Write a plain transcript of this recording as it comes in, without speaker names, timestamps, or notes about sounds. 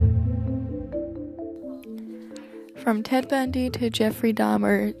From Ted Bundy to Jeffrey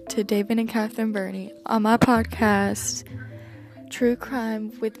Dahmer to David and Catherine Burney, on my podcast, True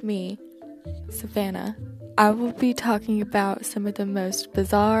Crime with me, Savannah, I will be talking about some of the most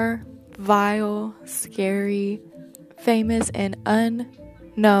bizarre, vile, scary, famous, and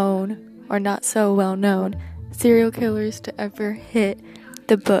unknown, or not so well known, serial killers to ever hit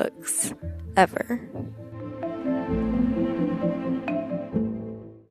the books, ever.